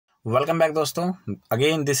Welcome back दोस्तों।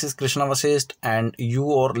 Again this is Krishna Vashishtha and you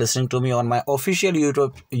are listening to me on my official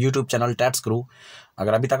YouTube channel टेट्स गुरु।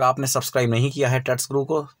 अगर अभी तक आपने subscribe नहीं किया है टेट्स गुरु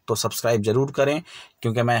को तो सब्सक्राइब जरूर करें,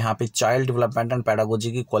 क्योंकि मैं यहाँ पे चाइल्ड डेवलपमेंट एंड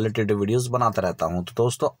पेडागोजी की क्वालिटेटिव वीडियोस बनाता रहता हूँ। तो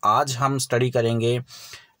दोस्तों आज हम स्टडी करेंगे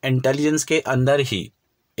इंटेलिजेंस के अंदर ही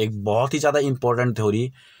एक बहुत ही ज़्यादा important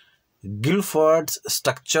theory, गिलफर्ड्स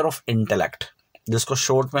structure of intellect, जिसको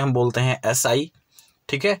शॉर्ट में हम बोलते हैं SI।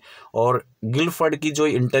 ठीक है। और गिलफर्ड की जो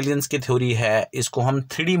इंटेलिजेंस की थ्योरी है इसको हम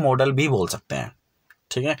 3D मॉडल भी बोल सकते हैं।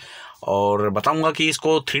 ठीक है। और बताऊंगा कि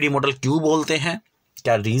इसको 3D मॉडल क्यों बोलते हैं,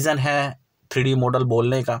 क्या रीज़न है 3D मॉडल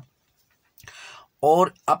बोलने का।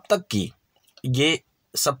 और अब तक की ये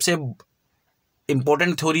सबसे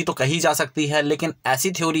इम्पोर्टेंट थ्योरी तो कही जा सकती है, लेकिन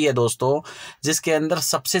ऐसी थ्योरी है दोस्तों जिसके अंदर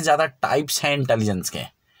सबसे ज़्यादा टाइप्स हैं इंटेलिजेंस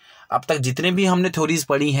के। अब तक जितने भी हमने थ्योरीज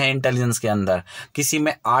पढ़ी हैं इंटेलिजेंस के अंदर, किसी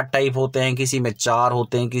में 8 टाइप होते हैं, किसी में 4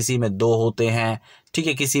 होते हैं, किसी में 2 होते हैं। ठीक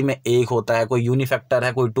है। किसी में 1 होता है, कोई यूनिफैक्टर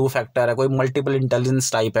है, कोई 2 फैक्टर है, कोई मल्टीपल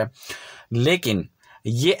इंटेलिजेंस टाइप है। लेकिन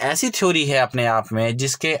ये ऐसी थ्योरी है अपने आप में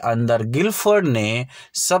जिसके अंदर गिलफर्ड ने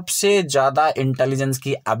सबसे ज़्यादा इंटेलिजेंस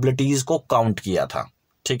की एबिलिटीज़ को काउंट किया था।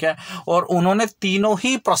 ठीक है। और उन्होंने तीनों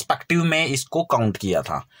ही पर्सपेक्टिव में इसको काउंट किया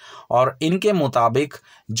था। और इनके मुताबिक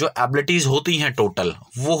जो एबिलिटीज होती हैं टोटल,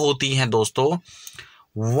 वो होती हैं दोस्तों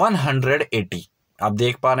 180। आप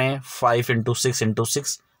देख पा रहे हैं 5 × 6 ×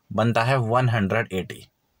 6 बनता है 180।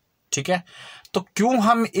 ठीक है। तो क्यों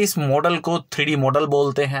हम इस मॉडल को 3D मॉडल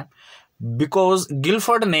बोलते हैं? बिकॉज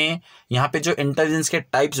गिलफर्ड ने यहाँ पे जो इंटेलिजेंस के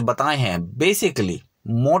टाइप्स बताए हैं, बेसिकली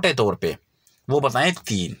मोटे तौर पे वो बताए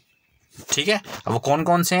 3। ठीक है। अब वो कौन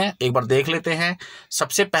कौन से हैं एक बार देख लेते हैं।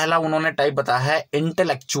 सबसे पहला उन्होंने टाइप बताया है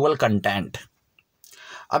इंटेलेक्चुअल कंटेंट।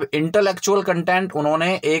 अब इंटेलेक्चुअल कंटेंट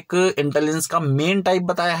उन्होंने एक इंटेलिजेंस का मेन टाइप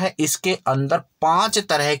बताया है। इसके अंदर 5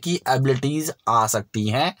 तरह की एबिलिटीज आ सकती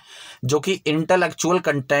हैं जो कि इंटेलेक्चुअल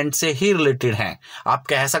कंटेंट से ही रिलेटेड हैं। आप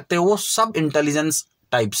कह सकते हो वो सब इंटेलिजेंस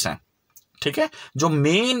टाइप्स हैं। ठीक है। जो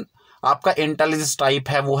मेन आपका इंटेलिजेंस टाइप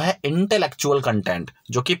है वो है इंटेलेक्चुअल कंटेंट,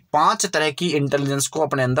 जो कि 5 तरह की इंटेलिजेंस को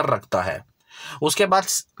अपने अंदर रखता है। उसके बाद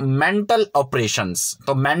मेंटल ऑपरेशंस,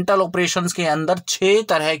 तो मेंटल ऑपरेशंस के अंदर 6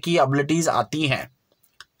 तरह की एबिलिटीज आती हैं।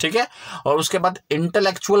 ठीक है। और उसके बाद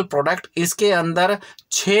इंटेलेक्चुअल प्रोडक्ट, इसके अंदर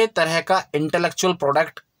 6 तरह का इंटेलेक्चुअल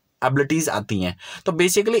प्रोडक्ट एबिलिटीज आती हैं। तो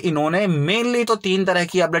बेसिकली इन्होंने मेनली तो 3 तरह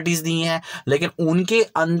की एबिलिटीज दी हैं, लेकिन उनके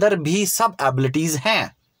अंदर भी सब एबिलिटीज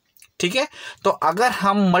हैं। ठीक है। तो अगर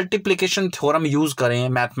हम मल्टीप्लिकेशन थ्योरम यूज करें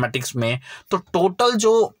मैथमेटिक्स में, तो टोटल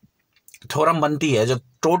जो थ्योरम बनती है, जो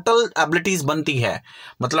टोटल एबिलिटीज बनती है,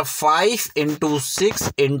 मतलब 5 × 6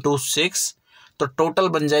 × 6, तो टोटल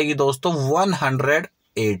बन जाएगी दोस्तों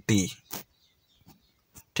 180।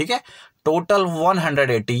 ठीक है। टोटल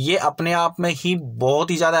 180। ये अपने आप में ही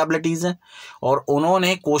बहुत ही ज़्यादा एबिलिटीज़ हैं और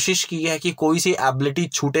उन्होंने कोशिश की है कि कोई सी एबिलिटी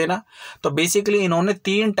छूटे ना। तो बेसिकली इन्होंने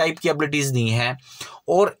 3 टाइप की एबिलिटीज़ दी हैं,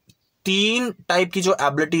 और 3 टाइप की जो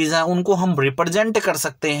एबिलिटीज हैं उनको हम रिप्रेजेंट कर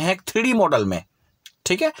सकते हैं 3D मॉडल में।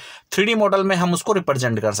 ठीक है। 3D मॉडल में हम उसको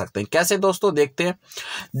रिप्रेजेंट कर सकते हैं। कैसे दोस्तों, देखते हैं।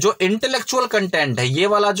 जो इंटेलेक्चुअल कंटेंट है, ये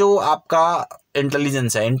वाला जो आपका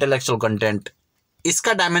इंटेलिजेंस है, इंटेलेक्चुअल कंटेंट,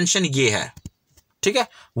 इसका डायमेंशन ये है। ठीक है।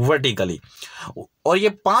 वर्टिकली। और ये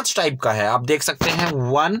 5 टाइप का है। आप देख सकते हैं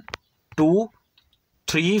 1 2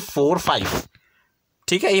 3 4 5।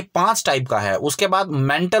 ठीक है। ये 5 टाइप का है। उसके बाद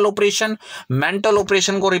मेंटल ऑपरेशन, मेंटल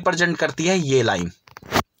ऑपरेशन को रिप्रेजेंट करती है ये लाइन।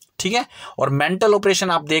 ठीक है। और मेंटल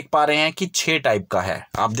ऑपरेशन आप देख पा रहे हैं कि 6 टाइप का है।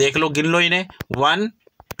 आप देख लो, गिन लो इन्हें, 1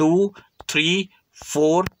 2 3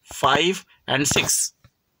 4 5 और 6।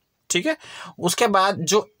 ठीक है। उसके बाद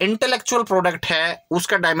जो इंटेलेक्चुअल प्रोडक्ट है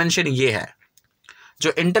उसका डायमेंशन ये है।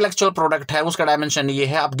 जो इंटेलेक्चुअल प्रोडक्ट है उसका डायमेंशन ये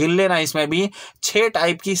है। आप गिन लेना, इसमें भी 6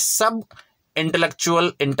 टाइप की सब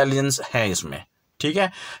इंटेलेक्चुअल इंटेलिजेंस है इसमें। ठीक है।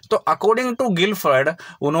 तो अकॉर्डिंग टू गिलफर्ड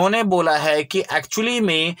उन्होंने बोला है कि एक्चुअली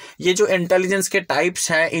में ये जो इंटेलिजेंस के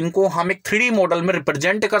टाइप्स हैं इनको हम एक 3D मॉडल में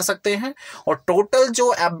रिप्रेजेंट कर सकते हैं, और टोटल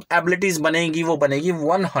जो एबिलिटीज बनेगी वो बनेगी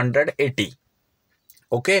 180।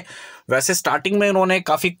 ओके। वैसे स्टार्टिंग में इन्होंने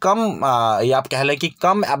काफ़ी कम, या आप कह लें कि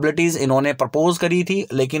कम एबिलिटीज़ इन्होंने प्रपोज करी थी,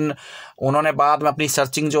 लेकिन उन्होंने बाद में अपनी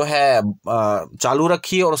सर्चिंग जो है चालू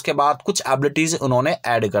रखी, और उसके बाद कुछ एबिलिटीज़ उन्होंने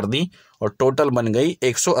ऐड कर दी और टोटल बन गई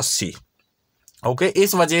 180। ओके।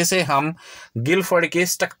 इस वजह से हम गिलफर्ड के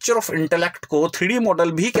स्ट्रक्चर ऑफ इंटेलेक्ट को 3D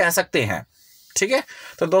मॉडल भी कह सकते हैं। ठीक है।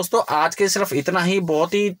 तो दोस्तों आज के सिर्फ इतना ही,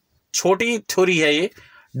 बहुत ही छोटी थ्योरी है ये,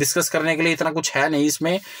 डिस्कस करने के लिए इतना कुछ है नहीं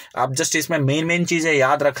इसमें। आप जस्ट इसमें मेन चीज़ें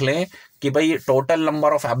याद रख लें कि भाई टोटल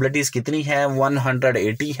नंबर ऑफ एबिलिटीज़ कितनी है,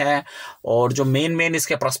 180 है। और जो मेन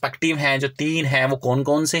इसके पर्सपेक्टिव हैं जो 3 हैं वो कौन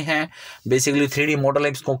कौन से हैं, बेसिकली 3D मॉडल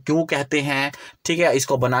इसको क्यों कहते हैं। ठीक है।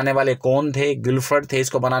 इसको बनाने वाले कौन थे, गिलफर्ड थे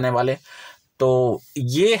इसको बनाने वाले। तो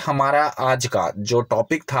ये हमारा आज का जो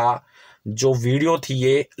टॉपिक था, जो वीडियो थी,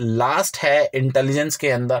 ये लास्ट है इंटेलिजेंस के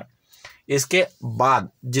अंदर। इसके बाद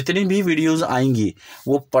जितनी भी वीडियोस आएंगी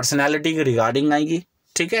वो पर्सनालिटी के रिगार्डिंग आएंगी,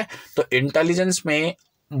 ठीक है। तो इंटेलिजेंस में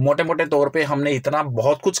मोटे मोटे तौर पे हमने इतना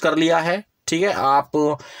बहुत कुछ कर लिया है, ठीक है। आप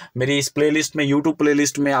मेरी इस प्लेलिस्ट में, यूट्यूब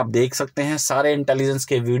प्लेलिस्ट में आप देख सकते हैं, सारे इंटेलिजेंस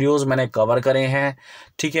के वीडियोस मैंने कवर करे हैं,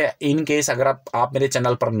 ठीक है। इन केस अगर आप मेरे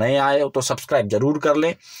चैनल पर नए आए हो तो सब्सक्राइब जरूर कर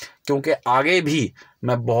लें, क्योंकि आगे भी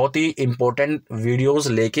मैं बहुत ही इंपॉर्टेंट वीडियोस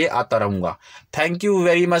लेके आता रहूँगा। थैंक यू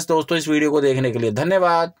वेरी मच दोस्तों इस वीडियो को देखने के लिए,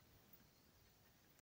 धन्यवाद।